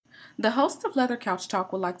The host of Leather Couch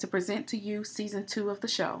Talk would like to present to you Season 2 of the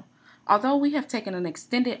show. Although we have taken an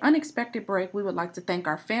extended, unexpected break, we would like to thank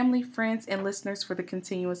our family, friends, and listeners for the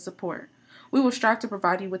continuous support. We will strive to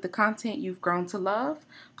provide you with the content you've grown to love.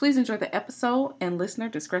 Please enjoy the episode, and listener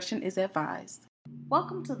discretion is advised.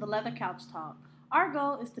 Welcome to the Leather Couch Talk. Our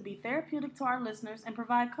goal is to be therapeutic to our listeners and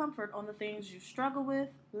provide comfort on the things you struggle with,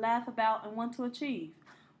 laugh about, and want to achieve.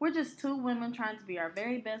 We're just two women trying to be our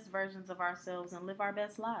very best versions of ourselves and live our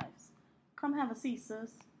best lives. Come have a seat,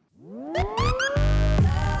 sis.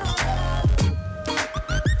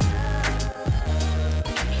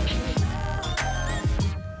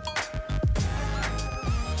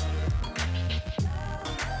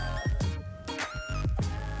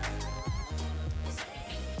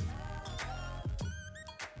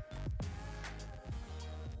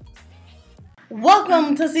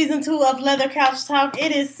 Welcome to Season 2 of Leather Couch Talk.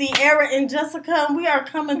 It is Cierra and Jessica, and we are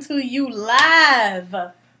coming to you live.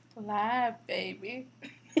 Live, baby.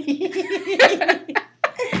 We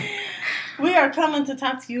are coming to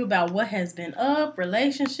talk to you about what has been up,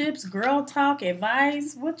 relationships, girl talk,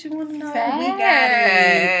 advice. What you want to know?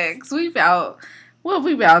 Facts. We got it.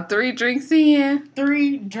 We about 3 drinks in.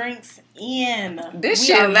 3 drinks in. This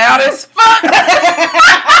shit loud as fuck.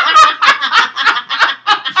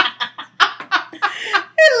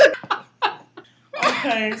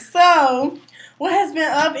 Okay, so what has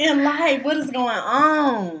been up in life? What is going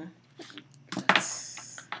on?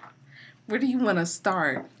 Where do you want to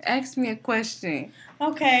start? Ask me a question.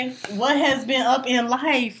 Okay, what has been up in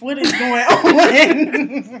life? What is going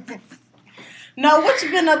on? No, what you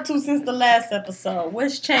been up to since the last episode?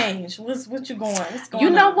 What's changed? What's going on? You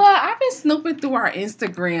know what? I've been snooping through our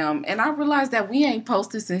Instagram, and I realized that we ain't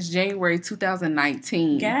posted since January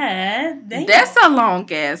 2019. God damn. That's a long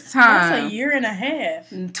ass time. That's a year and a half.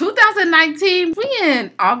 2019, we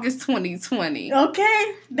in August 2020.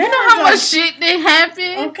 Okay. You know how much shit that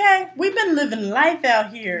happened? Okay. We've been living life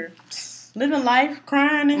out here. Living life,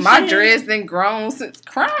 crying and My shit. dress been grown since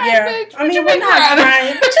crying, yeah. bitch. I mean, we're not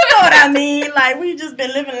crying, but you know what I mean. Like, we just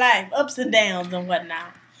been living life, ups and downs and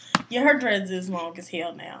whatnot. Yeah, her dreads is long as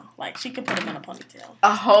hell now. Like, she could put them in a ponytail.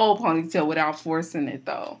 A whole ponytail without forcing it,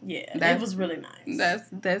 though. Yeah, that was really nice. That's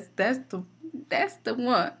the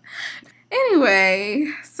one. Anyway,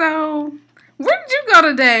 so where did you go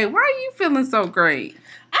today? Why are you feeling so great?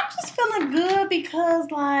 I'm just feeling good because,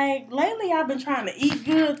 like, lately I've been trying to eat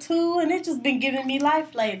good, too, and it's just been giving me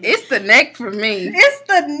life lately. It's the neck for me. It's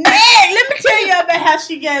the neck. Let me tell you about how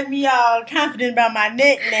she got me all confident about my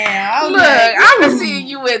neck now. Look, I've been seeing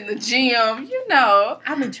you in the gym, you know.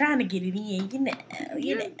 I've been trying to get it in,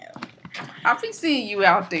 you know. I've been seeing you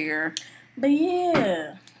out there. But,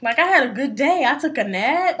 yeah. Like, I had a good day. I took a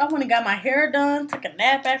nap. I went and got my hair done, took a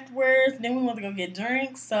nap afterwards, then we went to go get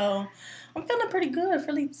drinks, so I'm feeling pretty good.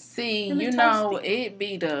 Really you know, it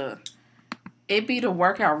be the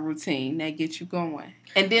workout routine that gets you going.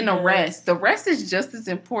 And then the rest. The rest is just as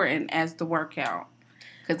important as the workout.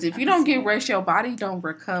 Because if you don't get rest, your body don't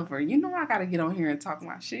recover. You know I got to get on here and talk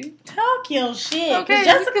my shit. Talk your shit. Okay.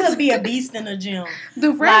 Jessica be a beast in the gym.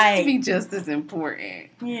 The rest be just as important.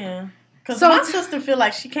 Yeah. Because my sister feel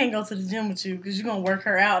like she can't go to the gym with you because you're going to work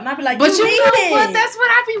her out. And I be like, but you know it. what? That's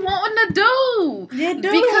what I be wanting to do. You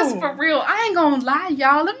do. Because for real, I ain't going to lie,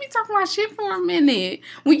 y'all. Let me talk my shit for a minute.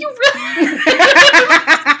 When you really...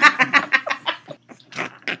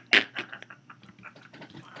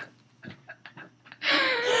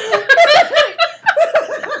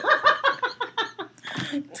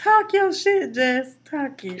 Talk your shit, Jess.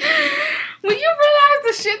 Talk it. When you realize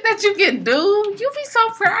the shit that you can do, you be so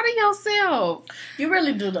proud of yourself. You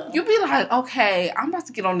really do, though. You be like, okay, I'm about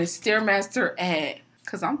to get on this Stairmaster ad.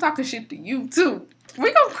 Because I'm talking shit to you, too.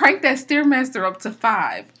 We're going to crank that Stairmaster up to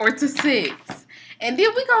 5 or to 6. And then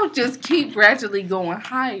we're going to just keep gradually going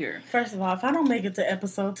higher. First of all, if I don't make it to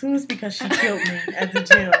episode 2, it's because she killed me at the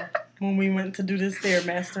gym when we went to do this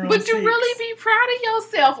Stairmaster on But you 6. really be proud of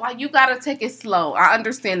yourself. Like, you got to take it slow. I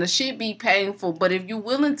understand the shit be painful, but if you're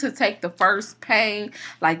willing to take the first pain,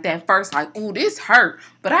 like that first, like, ooh, this hurt,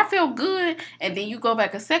 but I feel good, and then you go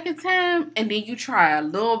back a second time, and then you try a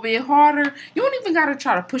little bit harder. You don't even got to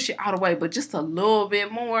try to push it all the way, but just a little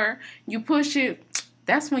bit more. You push it.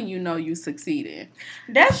 That's when you know you succeeded.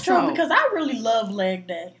 That's true, because I really love leg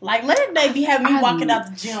day. Like, leg day be having me walking out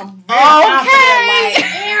the gym. Okay.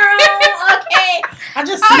 Okay. I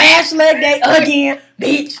just smashed leg day again,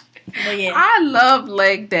 bitch. But yeah. I love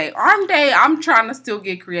leg day. Arm day, I'm trying to still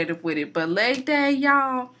get creative with it. But leg day,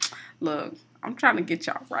 y'all, look, I'm trying to get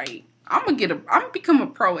y'all right. I'm gonna become a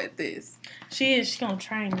pro at this. She is. She's gonna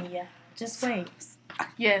train me, yeah. Just wait.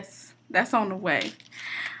 Yes, that's on the way.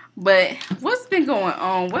 But what's been going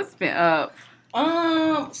on? What's been up?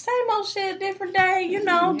 Same old shit, different day.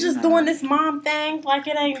 Just doing this mom thing like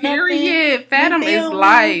it ain't Period. nothing. Fathom is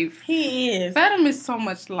life. He is. Fathom is so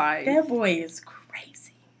much life. That boy is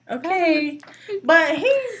crazy. Okay, but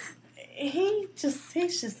he's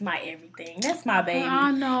just my everything. That's my baby.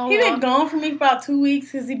 I know. He been gone from me for about 2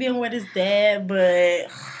 weeks because he been with his dad, but.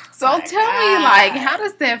 So tell me, like, how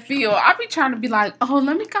does that feel? I be trying to be like, oh,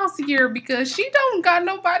 let me call Cierra because she don't got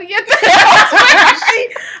nobody at the house.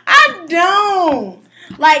 I don't.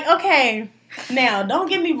 Like, okay, now, don't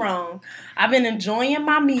get me wrong. I've been enjoying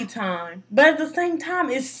my me time. But at the same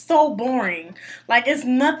time, it's so boring. Like, it's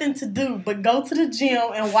nothing to do but go to the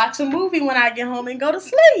gym and watch a movie when I get home and go to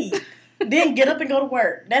sleep. Then get up and go to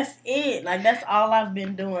work. That's it. Like, that's all I've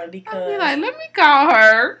been doing because... I be like, let me call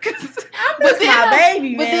her. I'm my baby,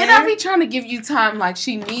 man. But then I be trying to give you time. Like,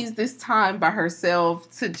 she needs this time by herself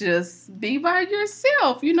to just be by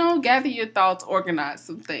yourself. Gather your thoughts, organize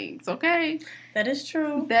some things, okay? That is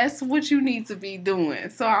true. That's what you need to be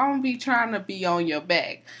doing. So I don't be trying to be on your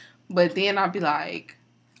back. But then I'll be like,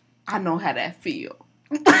 I know how that feel.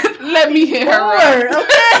 Let me hit her up.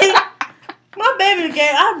 Okay? My baby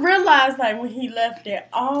again, I realized, like, when he left there,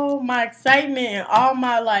 all my excitement and all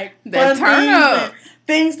my, like, that fun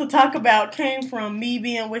things to talk about came from me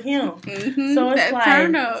being with him. Mm-hmm, so it's,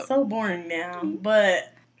 like, so boring now.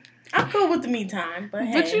 But I'm cool with the me time. But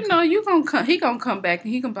hey. But you gonna come, he gonna come back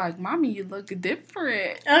and he gonna be like, Mommy, you look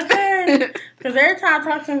different. Okay. Because every time I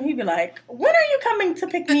talk to him, he be like, when are you coming to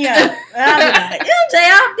pick me up? And I'll be like, MJ,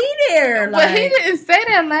 I'll be there. But he didn't say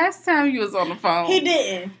that last time you was on the phone. He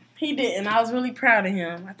didn't. I was really proud of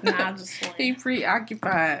him. I just he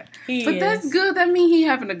preoccupied. But that's good. That means he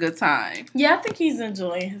having a good time. Yeah, I think he's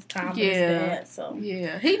enjoying his time with his dad. So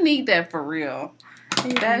yeah, he need that for real.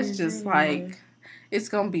 That's just like it's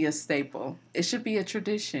gonna be a staple. It should be a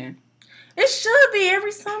tradition. It should be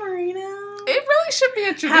every summer, It really should be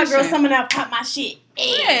a tradition. Hot girl summer now, pop my shit.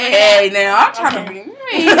 Hey, now I'm trying to be. We ain't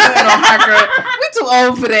doing no hot girl. We too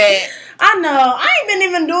old for that. I know. I ain't been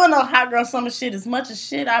even doing no hot girl summer shit as much as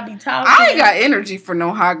shit I be talking. I ain't got energy for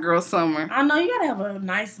no hot girl summer. I know. You gotta have a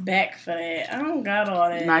nice back for that. I don't got all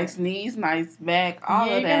that. Nice knees, nice back, all of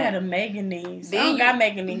that. You gotta have the Megan knees. I don't got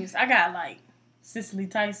Megan knees. I got like Cicley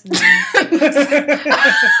Tyson knees.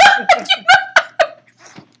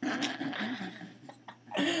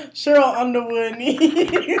 Cheryl Underwood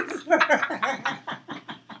knees.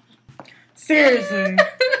 Seriously.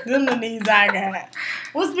 Them the knees I got.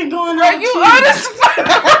 What's been going on? You honest?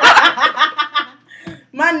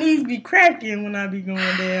 My knees be cracking when I be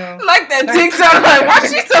going down. Like that TikTok, like, why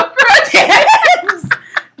she so crunchy?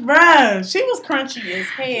 Bruh, she was crunchy as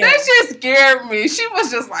hell. That shit scared me. She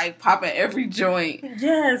was just like popping every joint.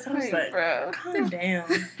 Yes, I was like, bro, calm down.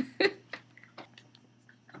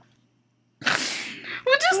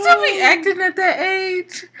 Would you still be acting at that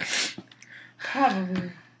age?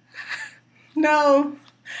 Probably. No.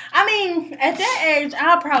 I mean, at that age,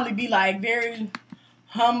 I'll probably be like very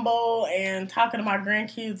humble and talking to my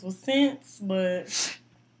grandkids with sense, but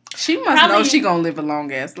she must know she gonna live a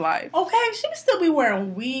long ass life. Okay, she can still be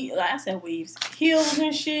wearing weaves, heels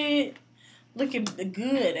and shit. Looking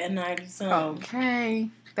good at 90-something. Okay,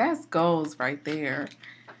 that's goals right there.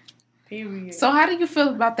 Period. So how do you feel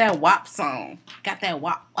about that WAP song? Got that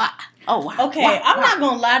WAP. Oh, wow. Okay, I'm not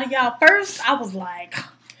gonna lie to y'all. First, I was like,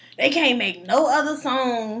 they can't make no other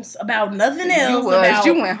songs about nothing else.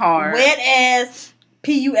 You went hard. Wet ass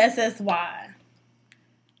Pussy.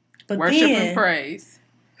 But worship then, and praise.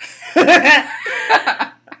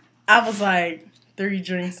 I was like 3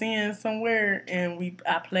 drinks in somewhere, and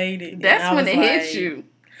I played it. That's when it hit you.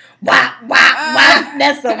 Wow.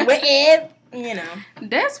 That's a wet ass.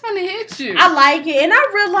 That's when it hit you. I like it. And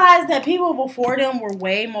I realized that people before them were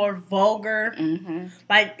way more vulgar. Mm-hmm.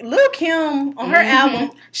 Like Lil' Kim on her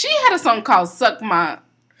album. She had a song called Suck My.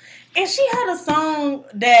 And she had a song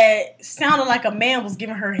that sounded like a man was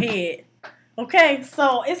giving her head. Okay?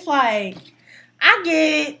 So it's like, I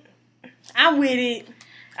get it. I'm with it.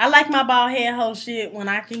 I like my bald head hoe shit when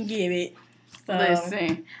I can give it. So.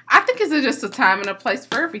 Listen, I think it's just a time and a place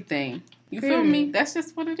for everything. You feel me? That's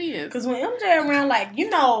just what it is. Because when MJ around, like,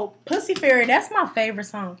 Pussy Fairy, that's my favorite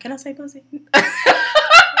song. Can I say pussy? Too late.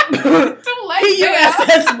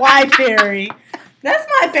 Pussy Fairy. That's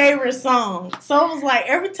my favorite song. So it was like,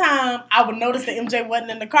 every time I would notice that MJ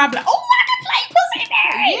wasn't in the car, I'd be like, oh, I can play Pussy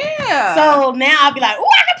Fairy. Yeah. So now I'd be like, oh,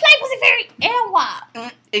 I can play Pussy Fairy and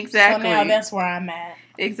WAP. Exactly. So now that's where I'm at.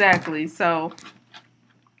 Exactly. So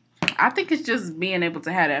I think it's just being able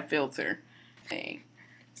to have that filter thing.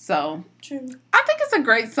 So, true. I think it's a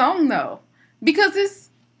great song, though. Because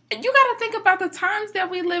You gotta think about the times that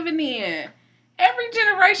we living in. Every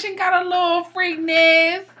generation got a little freak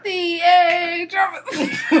nasty age.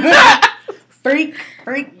 freak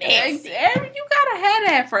nasty. You gotta have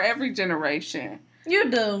that for every generation. You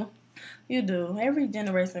do. Every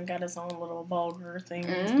generation got its own little vulgar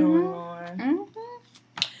things going on. Mm-hmm.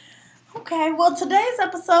 Okay, well, today's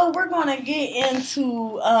episode, we're going to get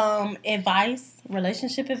into advice,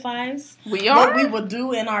 relationship advice. We are? What we will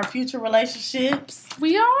do in our future relationships.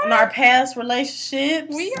 We are? In our past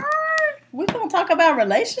relationships. We are? We're going to talk about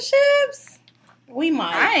relationships. We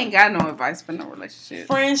might. I ain't got no advice for no relationships.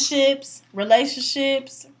 Friendships,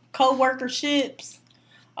 relationships, co-workerships.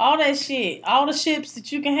 All that shit. All the ships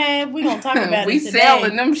that you can have, we're going to talk about we it today.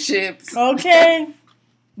 sailing them ships. Okay?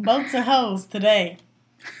 Boats and hoes today.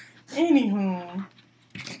 Anywho.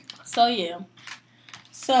 So, yeah.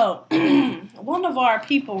 So, one of our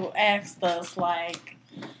people asked us, like,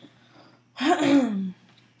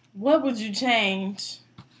 what would you change?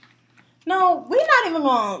 No, we're not even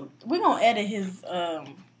going to... We're going to edit his,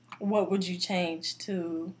 what would you change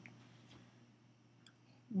to...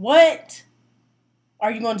 What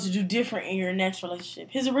are you going to do different in your next relationship?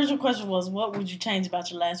 His original question was, what would you change about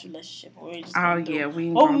your last relationship? What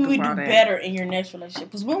would we do better in your next relationship?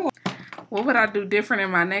 Because what would I do different in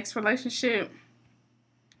my next relationship?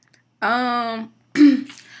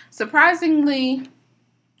 Surprisingly,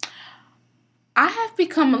 I have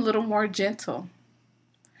become a little more gentle.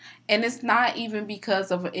 And it's not even because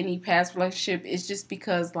of any past relationship. It's just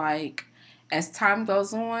because, like, as time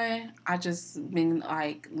goes on, I just been,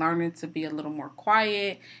 like, learning to be a little more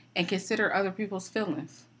quiet and consider other people's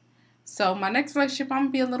feelings. So, my next relationship, I'm going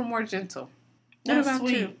to be a little more gentle. What about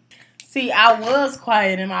you? See, I was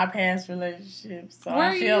quiet in my past relationships. So,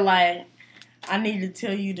 I feel like I need to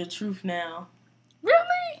tell you the truth now.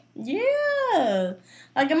 Really? Yeah.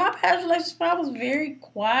 Like, in my past relationship, I was very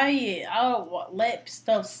quiet. I would let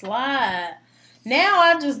stuff slide. Now,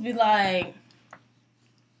 I just be like...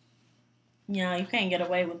 Yeah, you can't get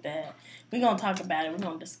away with that. We're going to talk about it. We're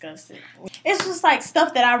going to discuss it. It's just, like,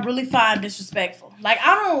 stuff that I really find disrespectful. Like,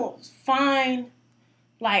 I don't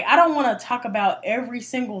want to talk about every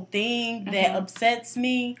single thing that upsets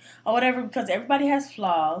me or whatever, because everybody has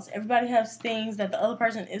flaws. Everybody has things that the other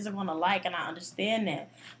person isn't going to like, and I understand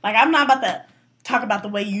that. Like, I'm not about to talk about the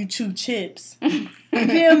way you chew chips. You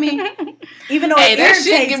feel me? Even though it irritates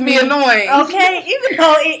that shit can be annoying. Okay? Even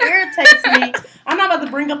though it irritates me, I'm not about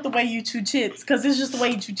to bring up the way you chew chips, because it's just the way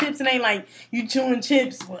you chew chips. It ain't like you chewing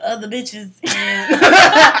chips with other bitches. And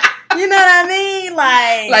you know what I mean?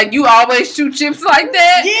 Like you always chew chips like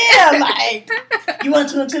that? Yeah, like, you weren't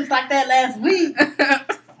chewing chips like that last week.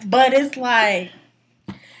 But it's like,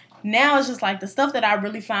 now it's just like the stuff that I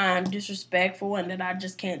really find disrespectful and that I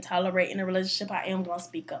just can't tolerate in a relationship, I am going to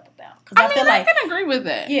speak up about. Because I feel like, I can agree with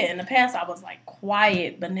that. Yeah, in the past I was like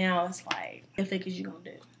quiet, but now it's like, what the fuck is you going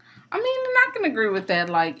to do? I mean, I can agree with that.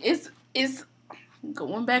 Like, it's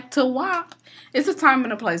going back to why. It's a time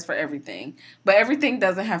and a place for everything. But everything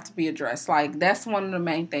doesn't have to be addressed. Like, that's one of the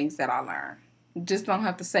main things that I learned. You just don't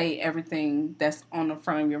have to say everything that's on the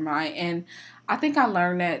front of your mind. And I think I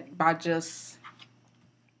learned that by just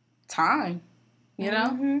time, you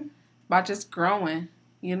know? By just growing,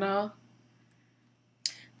 you know?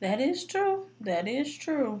 That is true.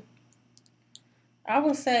 I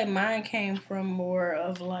would say mine came from more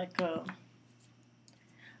of like a...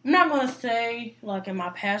 I'm not going to say, like, in my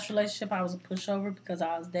past relationship, I was a pushover, because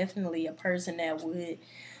I was definitely a person that would,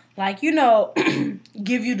 like, you know,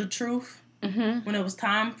 give you the truth when it was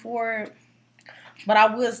time for it. But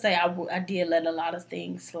I would say I did let a lot of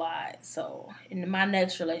things slide. So, in my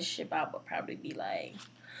next relationship, I would probably be like,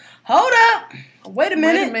 hold up. Wait a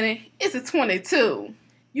minute. It's a 22.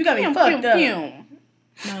 You got me fucked up.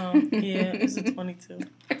 No, yeah, it's a 22.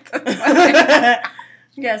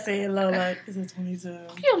 You gotta say it low, like, it's a 22.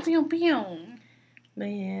 But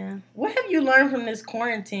yeah. What have you learned from this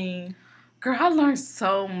quarantine? Girl, I learned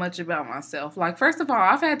so much about myself. Like, first of all,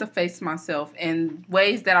 I've had to face myself in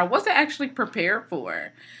ways that I wasn't actually prepared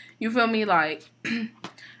for. You feel me? Like,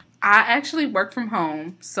 I actually work from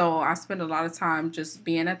home, so I spend a lot of time just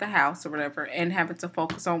being at the house or whatever and having to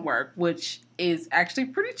focus on work, which is actually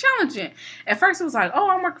pretty challenging. At first, it was like, oh,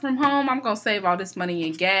 I'm working from home. I'm going to save all this money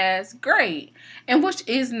in gas. Great. And which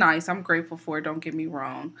is nice. I'm grateful for it. Don't get me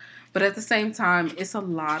wrong. But at the same time, it's a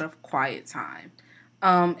lot of quiet time.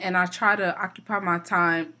 And I try to occupy my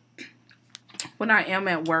time when I am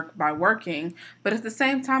at work by working. But at the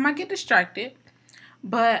same time, I get distracted.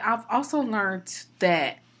 But I've also learned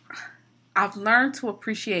that I've learned to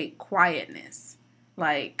appreciate quietness.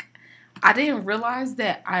 Like, I didn't realize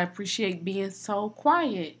that I appreciate being so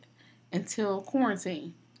quiet until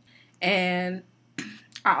quarantine. And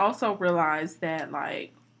I also realized that,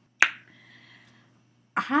 like,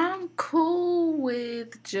 I'm cool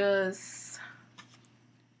with just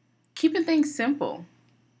keeping things simple,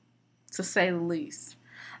 to say the least.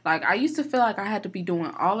 Like, I used to feel like I had to be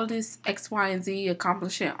doing all of this X, Y, and Z,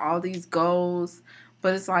 accomplishing all these goals.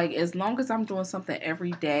 But it's like, as long as I'm doing something every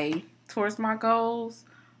day towards my goals,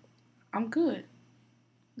 I'm good.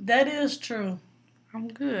 That is true. I'm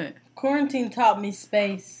good. Quarantine taught me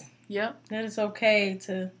space. Yep. That it's okay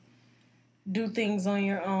to do things on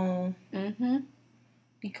your own. Mm-hmm.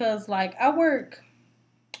 Because, like, where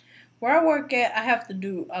I work at, I have to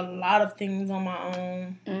do a lot of things on my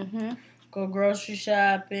own. Mm-hmm. Go grocery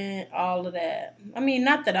shopping, all of that. I mean,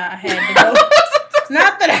 not that I had to go.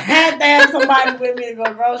 Not that I had to have somebody with me to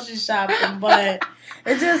go grocery shopping, but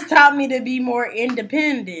it just taught me to be more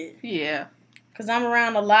independent. Yeah. Because I'm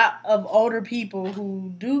around a lot of older people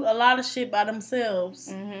who do a lot of shit by themselves.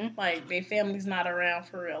 Mm-hmm. Like, their family's not around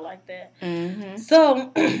for real like that. Mm-hmm.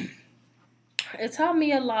 So, it taught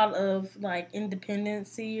me a lot of, like,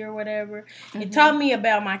 independency or whatever. Mm-hmm. It taught me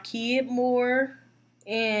about my kid more.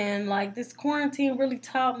 And, like, this quarantine really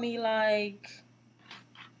taught me, like,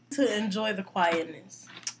 to enjoy the quietness.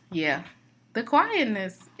 Yeah. The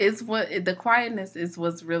quietness is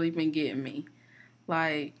what's really been getting me.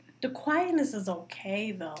 Like, the quietness is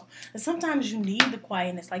okay, though. And sometimes you need the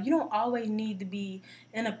quietness. Like, you don't always need to be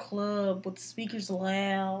in a club with the speakers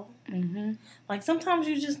loud. mm-hmm. Like, sometimes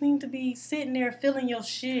you just need to be sitting there feeling your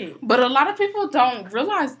shit. But a lot of people don't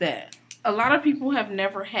realize that. A lot of people have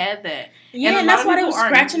never had that. Yeah, and that's why they were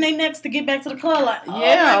scratching their necks to get back to the club. Like,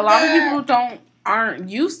 yeah, a lot of people aren't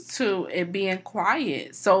used to it being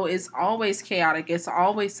quiet. So it's always chaotic. It's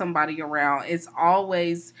always somebody around. It's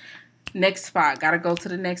always next spot. Gotta go to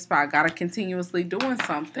the next spot. Gotta continuously doing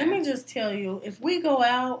something. Let me just tell you, if we go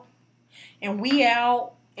out and we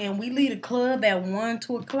leave the club at 1,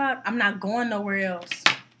 2 o'clock, I'm not going nowhere else.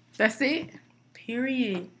 That's it?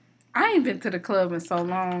 Period. I ain't been to the club in so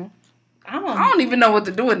long. I don't even know what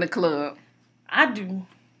to do in the club. I do.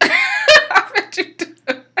 I bet you do.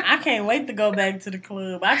 I can't wait to go back to the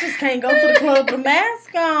club. I just can't go to the club with a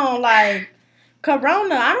mask on. Like,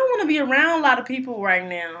 Corona, I don't want to be around a lot of people right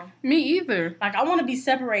now. Me either. Like, I want to be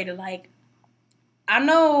separated. Like, I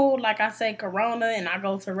know, like I say, Corona, and I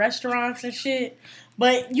go to restaurants and shit.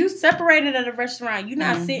 But you separated at a restaurant. You're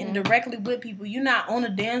not sitting directly with people. You're not on the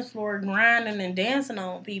dance floor grinding and dancing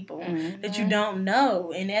on people that you don't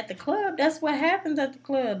know. And at the club, that's what happens at the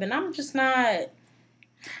club. And I'm just not.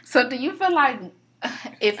 So do you feel like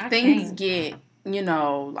if things get,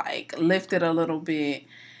 like lifted a little bit,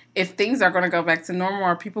 if things are going to go back to normal,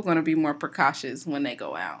 are people going to be more precautious when they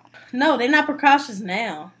go out? No, they're not precautious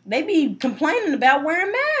now. They be complaining about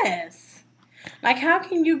wearing masks. Like, how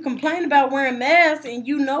can you complain about wearing masks and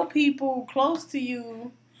you know people close to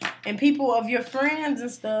you and people of your friends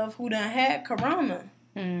and stuff who done had Corona?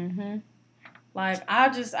 Mm-hmm. Like,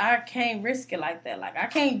 I can't risk it like that. Like, I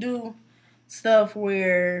can't do stuff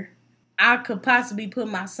where I could possibly put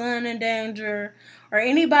my son in danger or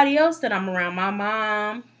anybody else that I'm around. My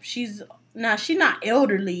mom, she's not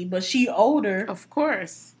elderly, but she older. Of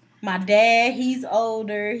course. My dad, he's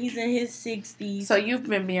older. He's in his 60s. So you've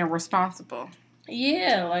been being responsible.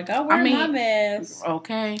 Yeah, like I wear my mask.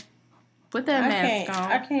 Okay. Put that mask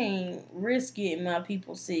on. I can't risk getting my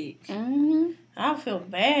people sick. Mm-hmm. I feel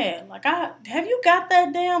bad. Like, have you got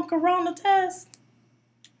that damn Corona test?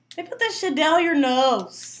 They put that shit down your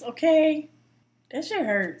nose, okay? That shit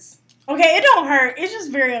hurts. Okay, it don't hurt. It's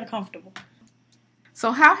just very uncomfortable.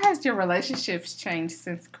 So how has your relationships changed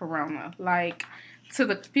since Corona? Like, to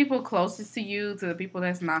the people closest to you, to the people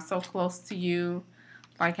that's not so close to you?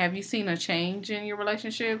 Like, have you seen a change in your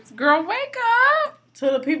relationships? Girl, wake up!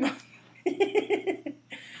 To the people...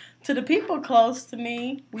 To the people close to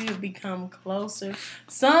me, we have become closer.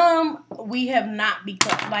 Some we have not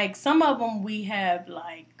become... Like, some of them we have,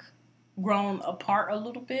 like, grown apart a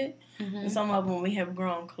little bit. Mm-hmm. And some of them we have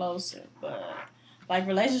grown closer. But, like,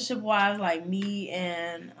 relationship-wise, like, me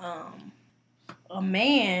and a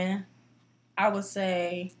man, I would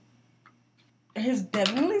say, has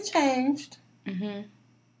definitely changed. Mm-hmm.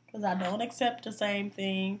 Because I don't accept the same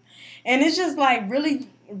thing. And it's just, like, really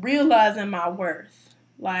realizing my worth.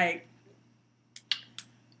 Like,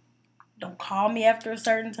 don't call me after a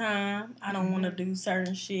certain time. I don't want to do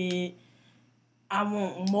certain shit. I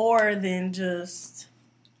want more than just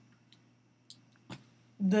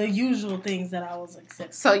the usual things that I was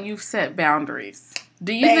accepting. So you've set boundaries.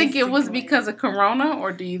 Do you think it was because of Corona,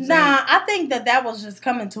 or do you think... Nah, I think that was just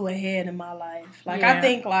coming to a head in my life. Like, yeah. I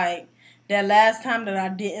think, like, that last time that I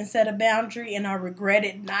didn't set a boundary and I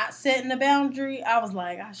regretted not setting a boundary, I was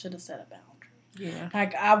like, I should have set a boundary. Yeah.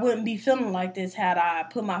 Like, I wouldn't be feeling like this had I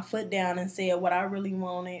put my foot down and said what I really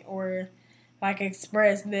wanted, or like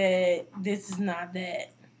expressed that this is not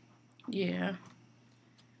that. Yeah.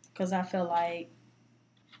 Because I feel like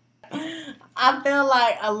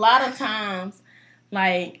a lot of times,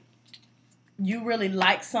 like, you really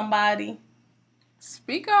like somebody.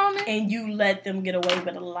 Speak on it. And you let them get away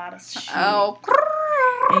with a lot of shit. Oh.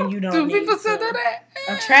 And you don't Do need people to. say that?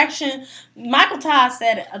 Attraction. Michael Todd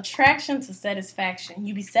said it. Attraction to satisfaction.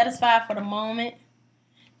 You be satisfied for the moment.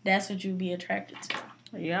 That's what you be attracted to.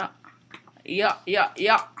 Yeah. Yeah.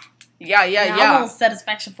 I want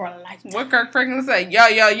satisfaction for a lifetime. What Kirk Franklin say?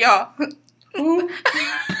 Yeah. Who? Who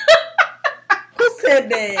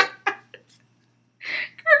said that?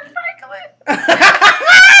 Kirk Franklin.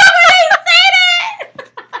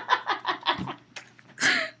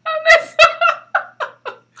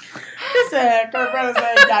 Kirk Franklin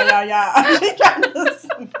said, yeah.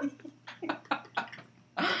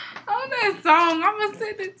 On that song, I'm gonna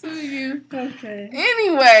send it to you. Okay.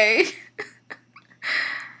 Anyway,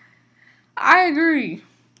 I agree.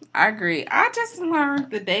 I just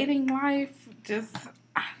learned the dating life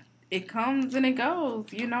it comes and it goes.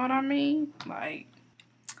 You know what I mean? Like,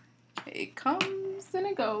 it comes and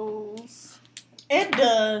it goes. It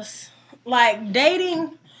does. Like,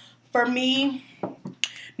 dating for me.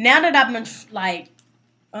 Now that I've been, like,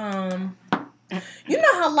 you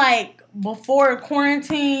know how, like, before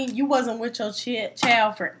quarantine, you wasn't with your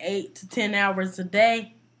child for 8 to 10 hours a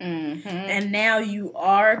day? Mm-hmm. And now you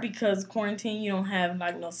are because quarantine, you don't have,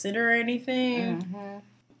 like, no sitter or anything? Mm-hmm.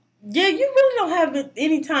 Yeah, you really don't have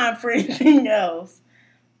any time for anything else.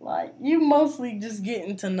 Like, you mostly just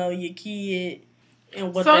getting to know your kid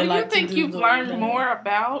and what they like to do. So do you think you've learned more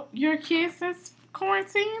about your kids since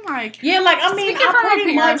quarantine? Like, yeah, like, I mean, I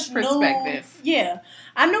pretty much perspective. Yeah,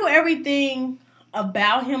 I knew everything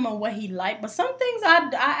about him and what he liked, but some things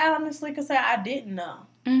I honestly could say I didn't know.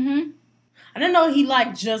 Mm-hmm. I didn't know he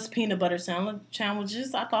liked just peanut butter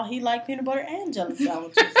sandwiches. I thought he liked peanut butter and jelly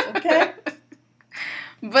sandwiches. Okay.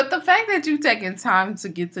 But the fact that you taking time to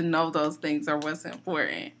get to know those things are what's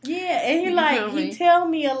important. Yeah, and he tell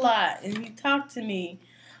me a lot and he talk to me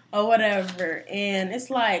or whatever. And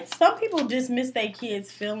it's like, some people dismiss their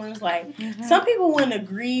kids' feelings. Like, some people wouldn't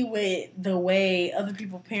agree with the way other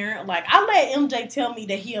people parent. Like, I let MJ tell me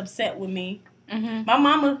that he upset with me. Mm-hmm. My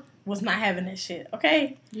mama was not having that shit,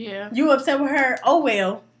 okay? Yeah. You upset with her? Oh,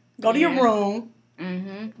 well. Go to your room.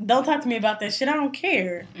 Mm-hmm. Don't talk to me about that shit. I don't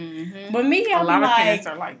care. Mm-hmm. But me, I'm like, parents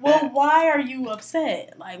are like that. Well, why are you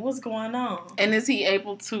upset? Like, what's going on? And is he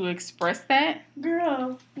able to express that?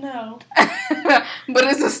 Girl, no. But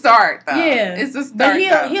it's a start, though. Yeah, it's a start.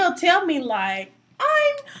 But he'll tell me like,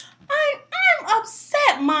 I'm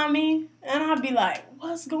upset, mommy, and I'll be like,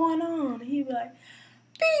 what's going on? And he'll be like,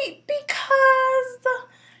 because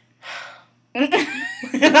and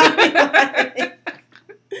I'll be like,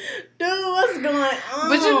 dude, what's going on?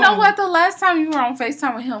 But you know what? The last time you were on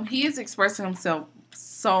FaceTime with him, he is expressing himself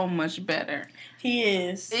so much better. He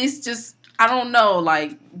is. It's just, I don't know,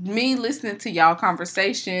 like, me listening to y'all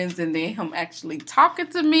conversations and then him actually talking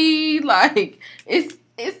to me, like, he's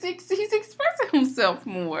expressing himself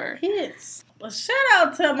more. He is. Well, shout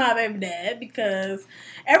out to my baby dad, because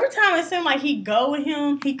every time it seemed like he go with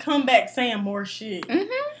him, he come back saying more shit.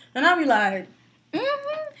 Mm-hmm. And I'll be like,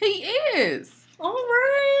 he is. All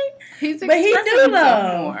right. He's expressing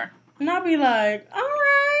himself more. And I'll be like, all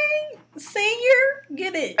right, senior,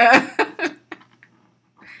 get it.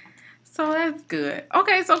 So that's good.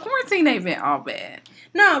 Okay, so quarantine ain't been all bad.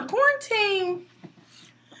 No, quarantine,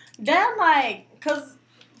 that like, because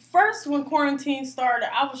first when quarantine started,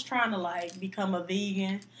 I was trying to like become a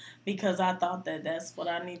vegan because I thought that that's what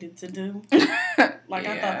I needed to do. Like,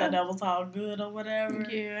 I thought that was all good or whatever.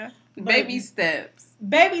 Yeah. Baby steps.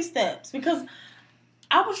 Baby steps. Because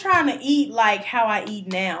I was trying to eat like how I eat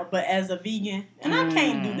now, but as a vegan. And I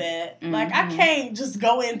can't do that. Mm-hmm. Like, I can't just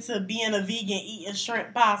go into being a vegan eating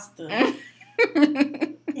shrimp pasta.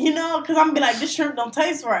 You know? Because I'm going to be like, this shrimp don't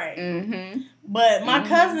taste right. Mm-hmm. But my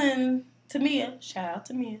cousin, Tamia, shout out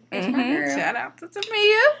to Tamia. That's my girl. Shout out to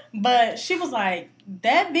Tamia. But she was like,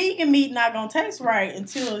 that vegan meat not going to taste right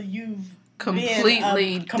until you've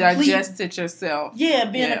completely digested yourself. Yeah,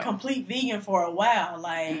 being a complete vegan for a while.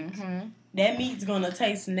 Like, that meat's gonna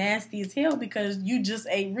taste nasty as hell because you just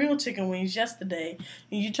ate real chicken wings yesterday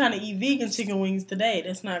and you're trying to eat vegan chicken wings today.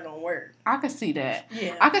 That's not gonna work. I can see that.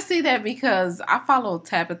 Yeah. I can see that because I follow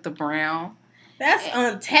Tabitha Brown. That's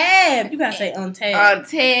Untabbed. You gotta say Untabbed.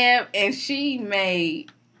 Untabbed, and she made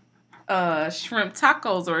shrimp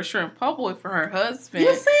tacos or a shrimp po' boy for her husband.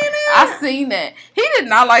 You seen that? I seen that. He did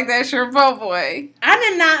not like that shrimp po' boy.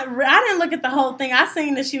 I didn't look at the whole thing. I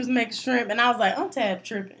seen that she was making shrimp, and I was like, I'm tab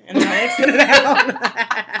tripping, and I exited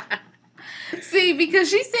out. See, because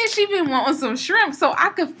she said she been wanting some shrimp, so I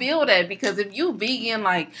could feel that. Because if you vegan,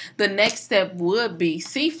 like, the next step would be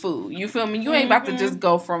seafood. You feel me? You ain't about to just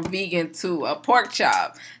go from vegan to a pork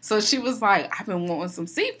chop. So she was like, I've been wanting some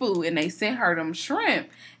seafood, and they sent her them shrimp.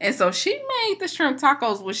 And so she made the shrimp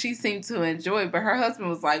tacos, which she seemed to enjoy. But her husband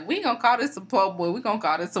was like, we gonna call this a po' boy. We gonna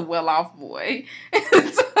call this a well-off boy.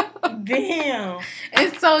 Damn.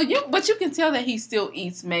 And so but you can tell that he still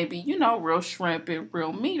eats maybe, real shrimp and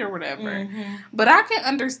real meat or whatever. Mm-hmm. But I can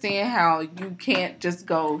understand how you can't just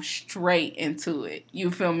go straight into it. You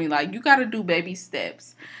feel me? Like, you got to do baby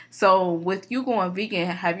steps. So with you going vegan,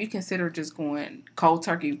 have you considered just going cold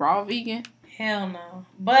turkey raw vegan? Hell no.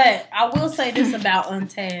 But I will say this about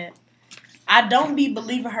Untabbed. I don't be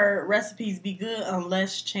believing her recipes be good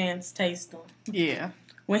unless Chance tastes them. Yeah.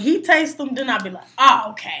 When he tastes them, then I'll be like, oh,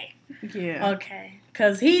 okay. Yeah. Okay.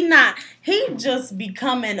 Because he just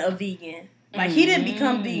becoming a vegan. Like, he didn't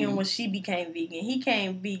become vegan when she became vegan. He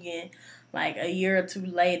came vegan, like, a year or two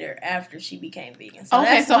later after she became vegan. So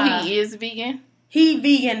okay, so he is vegan? He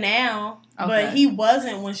vegan now, okay. But he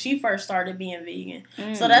wasn't when she first started being vegan.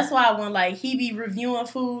 So that's why when, like, he be reviewing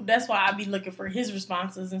food, that's why I be looking for his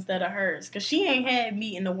responses instead of hers. Because she ain't had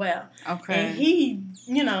meat in a while. Okay. And he,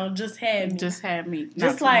 just had meat. Just had meat.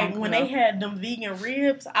 Just like when they had them vegan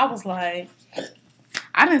ribs, I was like...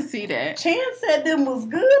 I didn't see that. Chance said them was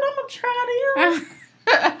good. I'm going to try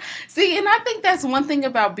them. See, and I think that's one thing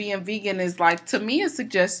about being vegan is, like, to me it's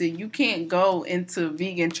suggested you can't go into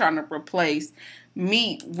vegan trying to replace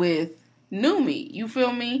meat with new meat. You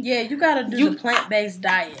feel me? Yeah, you got to do the plant-based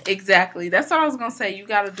diet. Exactly. That's what I was going to say. You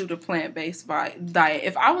got to do the plant-based diet.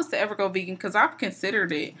 If I was to ever go vegan, because I've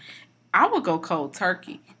considered it, I would go cold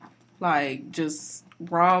turkey. Like, just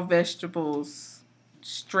raw vegetables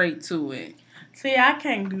straight to it. See, I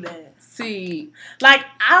can't do that. See. Like,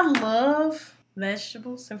 I love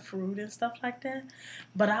vegetables and fruit and stuff like that.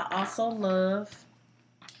 But I also love,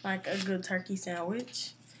 like, a good turkey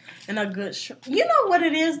sandwich and a good shrimp. You know what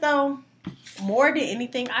it is, though? More than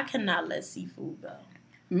anything, I cannot let seafood go.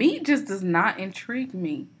 Meat just does not intrigue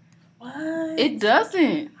me. What? It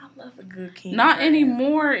doesn't. I love a good king Not crab.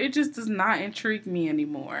 anymore. It just does not intrigue me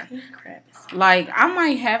anymore. King crab is Like, I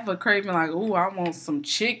might have a craving like, ooh, I want some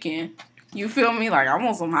chicken. You feel me? Like, I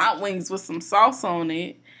want some hot wings with some sauce on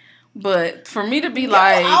it. But for me to be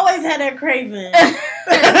like... I always had that craving.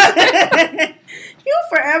 You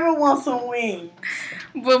forever want some wings.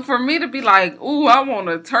 But for me to be like, ooh, I want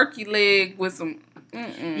a turkey leg with some...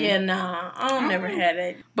 Yeah, nah. I don't never had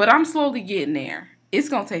it. But I'm slowly getting there. It's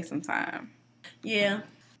going to take some time. Yeah.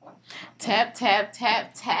 Tap, tap,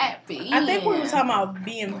 tap, tap. I think we were talking about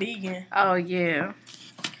being vegan. Oh, yeah.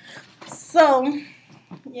 So...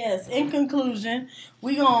 Yes, in conclusion,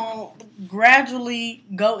 we gonna gradually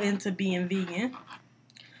go into being vegan.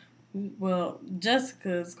 Well,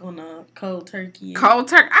 Jessica's gonna cold turkey it. Cold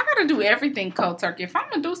turkey. I gotta do everything cold turkey. If I'm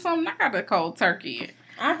gonna do something, I gotta cold turkey it.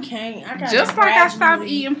 I can't. I gotta just like I stopped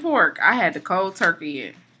eating pork, I had to cold turkey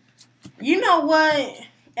it. You know what?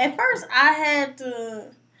 At first, I had to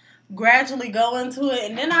gradually go into it,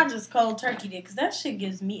 and then I just cold turkeyed it because that shit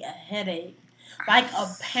gives me a headache. Like a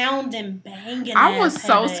pounding, banging. I was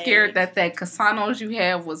so headache. scared that Casanos you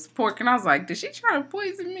had was pork, and I was like, "Did she try to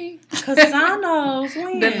poison me?" Casanos,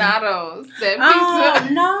 when? Donatos, that pizza.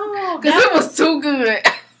 pizza. No, because it was too good.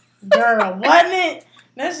 Girl, wasn't it?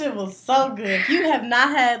 That shit was so good. If you have not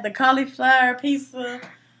had the cauliflower pizza,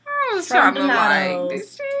 I was trying to like, did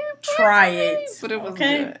she try it? But it was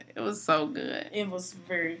good. It was so good. It was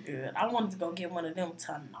very good. I wanted to go get one of them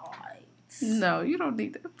tonight. No, you don't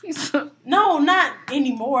need that pizza. No, not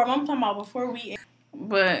anymore. I'm talking about before we...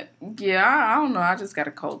 But, yeah, I don't know. I just got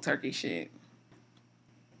a cold turkey shit.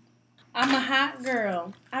 I'm a hot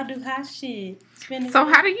girl. I do hot shit. So,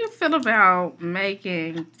 how do you feel about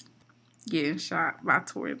Megan getting shot by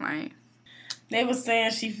Tory Lanez? They was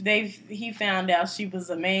saying he found out she was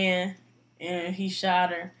a man and he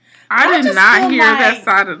shot her. I did not hear that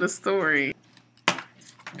side of the story.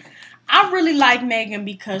 I really like Megan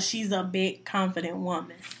because she's a big, confident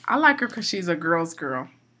woman. I like her because she's a girl's girl.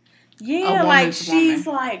 Yeah, like she's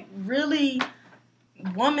like really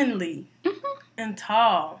womanly and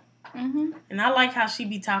tall. Mm-hmm. And I like how she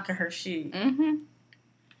be talking her shit. Mm-hmm.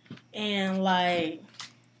 And like,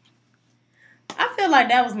 I feel like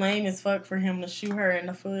that was lame as fuck for him to shoot her in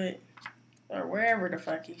the foot or wherever the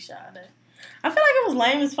fuck he shot her. I feel like it was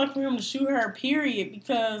lame as fuck for him to shoot her, period,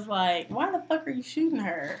 because, like, why the fuck are you shooting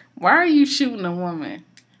her? Why are you shooting a woman?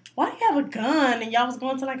 Why do you have a gun and y'all was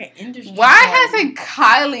going to, like, an industry Why party? hasn't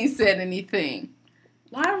Kylie said anything?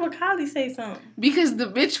 Why would Kylie say something? Because the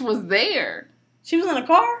bitch was there. She was in a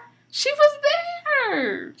car? She was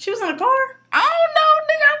there. She was in a car? I don't know,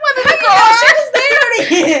 nigga. I wasn't in the car. She was there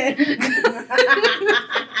then.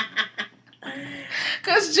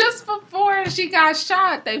 Because just before she got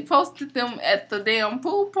shot, they posted them at the damn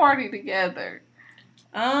pool party together.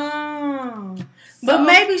 Oh. So, But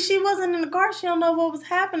maybe she wasn't in the car. She don't know what was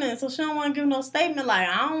happening. So she don't want to give no statement like,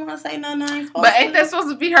 I don't want to say nothing I ain't supposed but to. ain't that supposed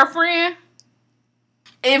to be her friend?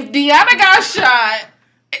 If Deanna got shot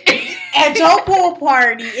at your pool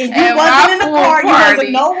party and you At wasn't in the my car, pool you wasn't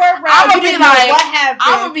party, nowhere around, I'ma you be didn't like- know what happened.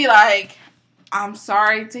 I'm gonna be like, I'm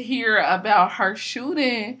sorry to hear about her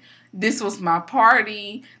shooting. This was my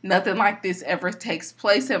party. Nothing like this ever takes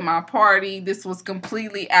place at my party. This was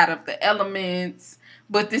completely out of the elements.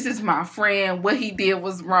 But this is my friend. What he did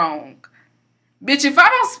was wrong. Bitch, if I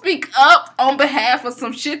don't speak up on behalf of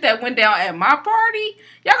some shit that went down at my party,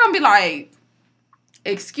 y'all gonna be like,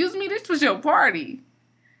 excuse me, this was your party.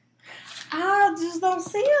 I just don't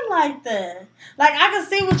see it like that. Like, I can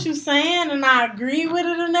see what you're saying, and I agree with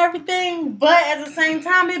it and everything, but at the same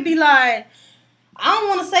time, it'd be like, I don't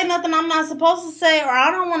want to say nothing I'm not supposed to say, or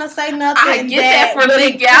I don't want to say nothing I get that for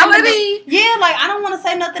legality. Yeah, like, I don't want to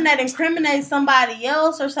say nothing that incriminates somebody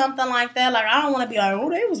else or something like that. Like, I don't want to be like, oh,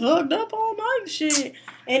 they was hugged up all night and shit.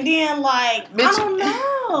 And then, like, Bitch, I don't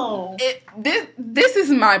know. This is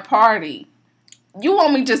my party. You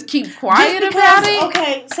want me to just keep quiet Just about because, it?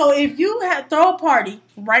 okay, so if you throw a party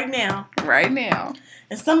right now,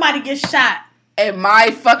 and somebody gets shot, at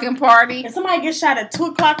my fucking party, and somebody gets shot at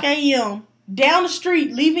 2:00 a.m., down the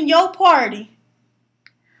street, leaving your party.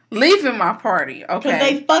 leaving my party, okay? Because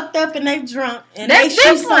they fucked up and they drunk and That's they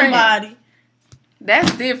shoot different. somebody.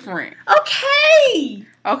 That's different. Okay.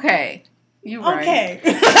 Okay. You right. Okay.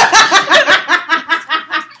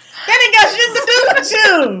 That ain't got shit to do with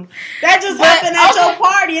you. That just happened at your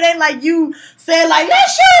party. It ain't like you said, like,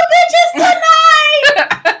 let's shoot bitches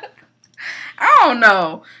tonight. I don't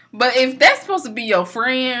know. But if that's supposed to be your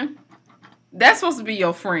friend, that's supposed to be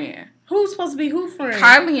your friend. Who's supposed to be who friends?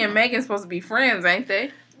 Kylie and Megan supposed to be friends, ain't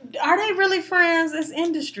they? Are they really friends? It's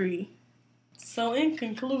industry. So in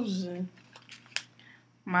conclusion,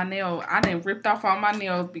 My nail, I done ripped off all my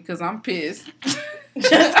nails because I'm pissed.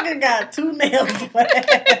 Jessica got 2 nails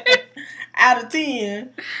left out of 10.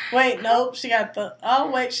 Wait, nope. She got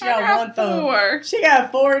she got 1 thumb. 4. She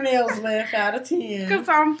got 4 nails left out of 10. Because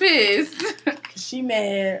I'm pissed. She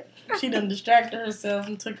mad. She done distracted herself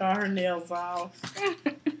and took all her nails off.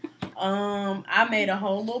 I made a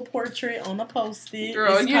whole little portrait on a Post-it.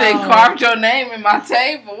 Girl, you done carved your name in my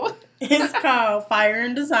table. It's called Fire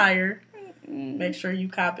and Desire. Make sure you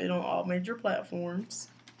copy it on all major platforms.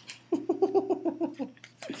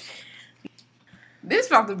 This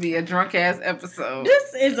about to be a drunk ass episode.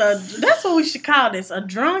 That's what we should call this, a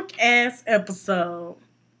drunk ass episode.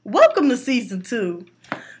 Welcome to season 2.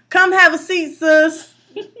 Come have a seat, sis.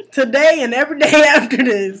 Today and every day after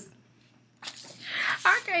this.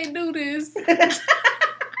 I can't do this.